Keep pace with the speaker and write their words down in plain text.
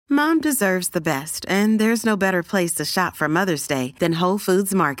Mom deserves the best, and there's no better place to shop for Mother's Day than Whole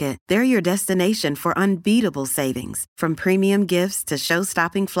Foods Market. They're your destination for unbeatable savings, from premium gifts to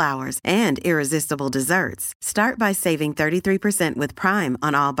show-stopping flowers and irresistible desserts. Start by saving 33% with Prime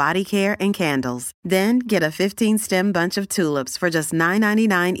on all body care and candles. Then get a 15-stem bunch of tulips for just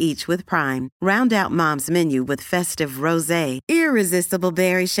 $9.99 each with Prime. Round out Mom's menu with festive rosé, irresistible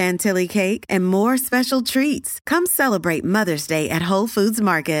berry chantilly cake, and more special treats. Come celebrate Mother's Day at Whole Foods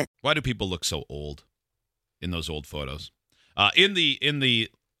Market. Why do people look so old in those old photos? In the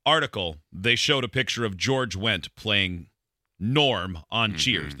article, they showed a picture of George Wendt playing Norm on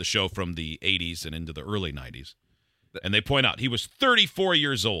Cheers, the show from the 80s and into the early 90s. And they point out he was 34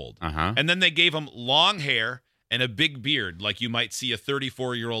 years old. And then they gave him long hair and a big beard like you might see a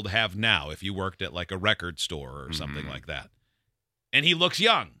 34-year-old have now if you worked at like a record store or something like that. And he looks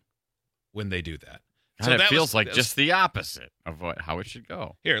young when they do that. God, so it feels like just the opposite of how it should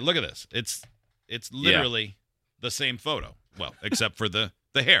go. Here, look at this. It's literally the same photo. Well, except for the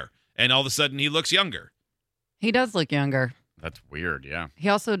hair. And all of a sudden, he looks younger. He does look younger. That's weird, yeah. He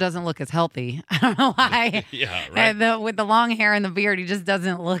also doesn't look as healthy. I don't know why. Yeah, right. With the long hair and the beard, he just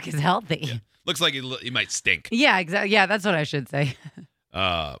doesn't look as healthy. Yeah. Looks like he might stink. Yeah, exactly. Yeah, that's what I should say.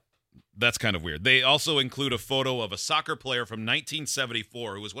 That's kind of weird. They also include a photo of a soccer player from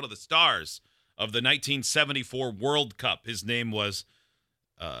 1974 who was one of the stars of the 1974 World Cup. His name was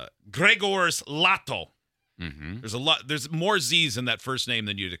Grzegorz Lato. There's more Z's in that first name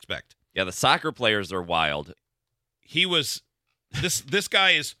than you'd expect. Yeah, the soccer players are wild. He was this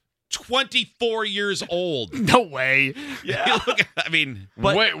guy is 24 years old. No way. Yeah. Wait,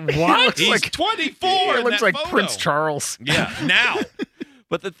 what? He's 24. He looks like photo. Prince Charles. Yeah, now.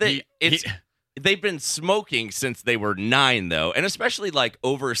 But the thing, they've been smoking since they were 9, though. And especially, like,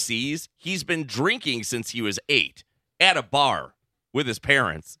 overseas, he's been drinking since he was 8 at a bar with his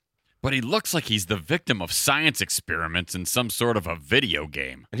parents. But he looks like he's the victim of science experiments in some sort of a video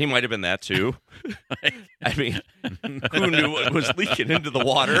game. And he might have been that, too. I mean, who knew what was leaking into the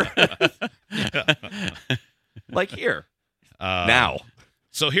water? Like here. Now.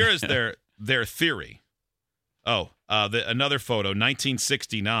 So here is their theory. Another photo,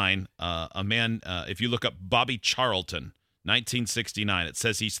 1969. A man, if you look up Bobby Charlton, 1969, it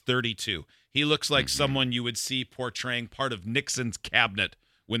says he's 32. He looks like someone you would see portraying part of Nixon's cabinet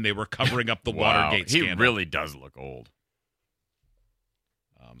when they were covering up the Watergate scandal. He really does look old.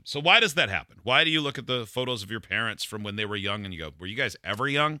 So why does that happen? Why do you look at the photos of your parents from when they were young and you go, were you guys ever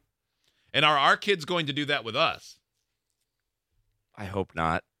young? And are our kids going to do that with us? I hope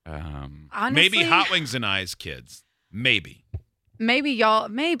not. Honestly, Maybe Hot Wings and I's kids. Maybe y'all,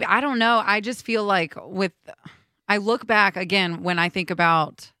 I don't know. I just feel like I look back again when I think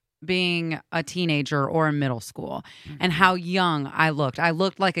about being a teenager or in middle school and how young I looked. I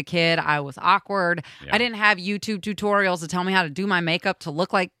looked like a kid. I was awkward. Yeah. I didn't have YouTube tutorials to tell me how to do my makeup to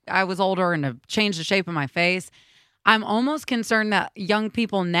look like I was older and to change the shape of my face. I'm almost concerned that young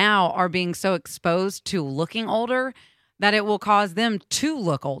people now are being so exposed to looking older that it will cause them to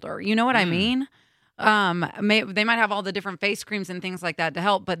look older. You know what I mean? They might have all the different face creams and things like that to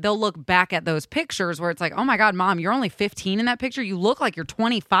help, but they'll look back at those pictures where it's like, oh my God, Mom, you're only 15 in that picture. You look like you're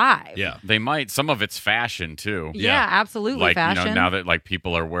 25. Yeah. They might. Some of it's fashion, too. Yeah, absolutely Like, fashion. now that like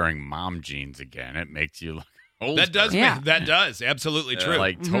people are wearing mom jeans again, it makes you look older. That does. Absolutely true.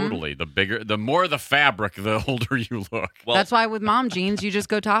 Like, totally. The more the fabric, the older you look. Well, that's why with mom jeans, you just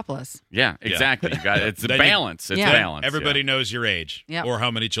go topless. Yeah, exactly. You got it's a Then balance. It's balance. Everybody knows your age Yep. or how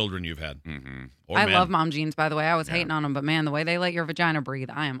many children you've had. Or I men. love mom jeans, by the way. I was hating on them, but man, the way they let your vagina breathe,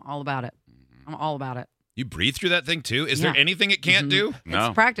 I am all about it. I'm all about it. You breathe through that thing too? Is there anything it can't do? No,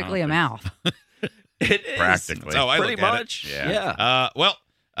 It's practically a mouth. it is. Practically. That's how I Pretty look at much. it. Yeah.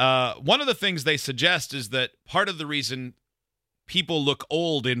 One of the things they suggest is that part of the reason people look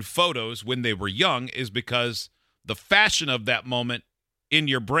old in photos when they were young is because the fashion of that moment in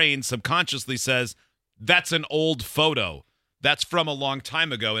your brain subconsciously says, that's an old photo. That's from a long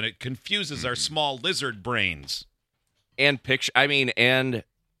time ago, and it confuses our small lizard brains. And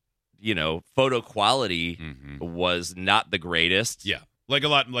photo quality was not the greatest. Yeah.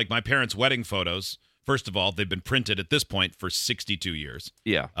 Like my parents' wedding photos. First of all, they've been printed at this point for 62 years.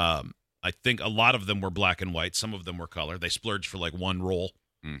 Yeah. I think a lot of them were black and white. Some of them were color. They splurged for like one roll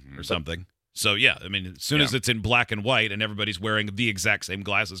or something. So, yeah, I mean, as soon as it's in black and white and everybody's wearing the exact same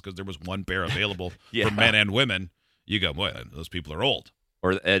glasses because there was one pair available for men and women, you go, boy, those people are old.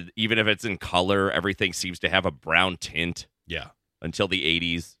 Or even if it's in color, everything seems to have a brown tint. Yeah. Until the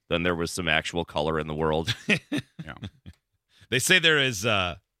 80s. Then there was some actual color in the world. Yeah. They say there is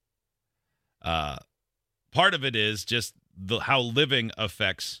part of it is just how living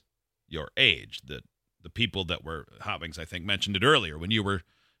affects your age. The people that were, Hoppings, I think, mentioned it earlier. When you were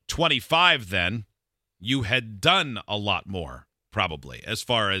 25 then, you had done a lot more, probably, as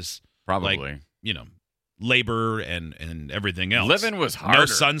far as, Probably. like, you know, labor and everything else. Living was harder. No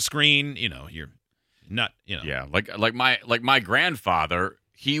sunscreen, you know, you're not, you know. Yeah, like my grandfather,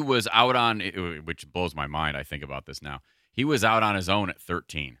 he was out on, which blows my mind. I think about this now. He was out on his own at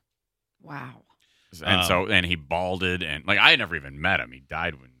 13, Wow. and he balded, and like I had never even met him. He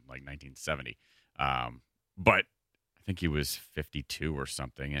died in like 1970, but I think he was 52 or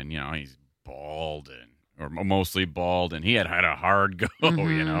something, and you know he's bald or mostly bald, and he had a hard go,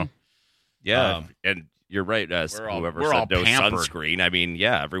 you know. Yeah, and you're right. Whoever we're said all no pampered. sunscreen, I mean,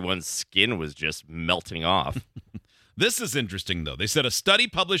 yeah, everyone's skin was just melting off. This is interesting, though. They said a study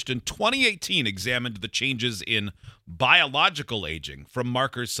published in 2018 examined the changes in biological aging from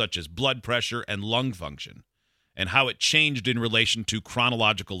markers such as blood pressure and lung function, and how it changed in relation to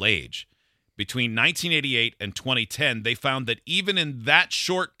chronological age. Between 1988 and 2010, they found that even in that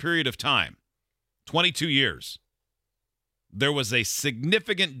short period of time, 22 years, there was a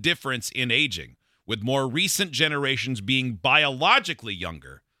significant difference in aging, with more recent generations being biologically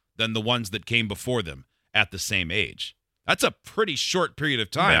younger than the ones that came before them at the same age. That's a pretty short period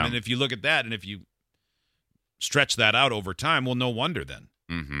of time. Yeah. And if you look at that and if you stretch that out over time, well, no wonder then.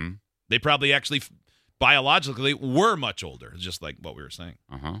 Mm-hmm. They probably actually biologically were much older, just like what we were saying.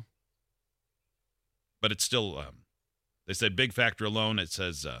 Uh-huh. But it's still, they said big factor alone. It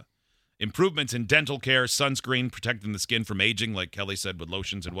says improvements in dental care, sunscreen, protecting the skin from aging, like Kelly said, with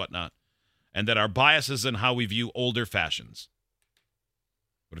lotions and whatnot. And that our biases in how we view older fashions.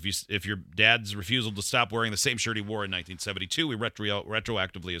 But if your dad's refusal to stop wearing the same shirt he wore in 1972, we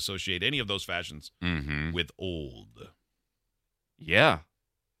retroactively associate any of those fashions with old. Yeah.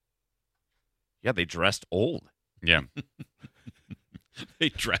 Yeah, they dressed old. Yeah. They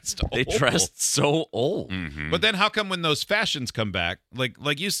dressed old. They dressed so old. Mm-hmm. But then how come when those fashions come back, like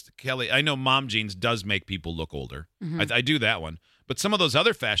you, Kelly, I know mom jeans does make people look older. I do that one. But some of those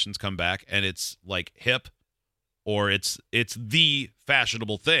other fashions come back and it's like hip or it's the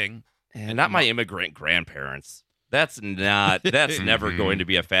fashionable thing. And not my immigrant grandparents. That's never going to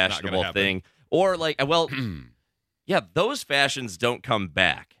be a fashionable happen. thing. Or like, well, yeah, those fashions don't come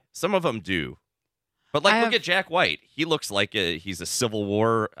back. Some of them do. But like, look at Jack White. He looks like he's a Civil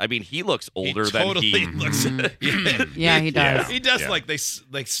War. I mean, he looks older than he looks. Yeah, he does. He does like they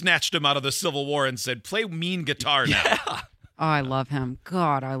snatched him out of the Civil War and said, "Play mean guitar now." Yeah. Oh, I love him.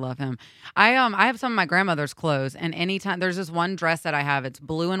 God, I love him. I have some of my grandmother's clothes, and anytime there's this one dress that I have, it's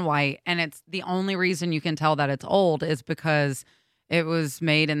blue and white, and it's the only reason you can tell that it's old is because it was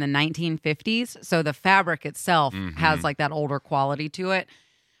made in the 1950s, so the fabric itself has like that older quality to it.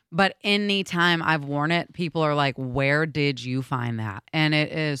 But anytime I've worn it, people are like, "Where did you find that?" And it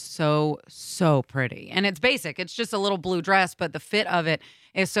is so, so pretty. And it's basic. It's just a little blue dress, but the fit of it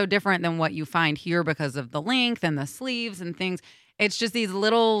is so different than what you find here because of the length and the sleeves and things. It's just these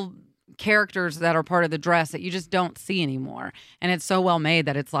little characters that are part of the dress that you just don't see anymore. And it's so well made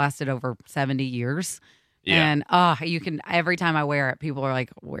that it's lasted over 70 years. Yeah. And you can, every time I wear it, people are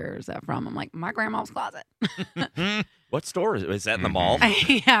like, "Where is that from?" I'm like, "My grandma's closet." What store is that in the mall?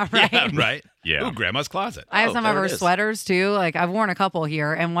 Yeah, right. Yeah, right. Yeah. Ooh, grandma's closet. I have some of there her it is. sweaters too. Like I've worn a couple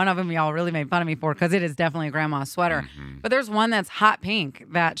here, and one of them y'all really made fun of me for because it is definitely a grandma's sweater. But there's one that's hot pink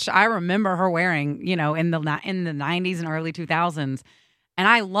that I remember her wearing, you know, in the 90s and early 2000s, and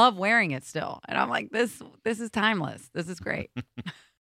I love wearing it still. And I'm like, this is timeless. This is great.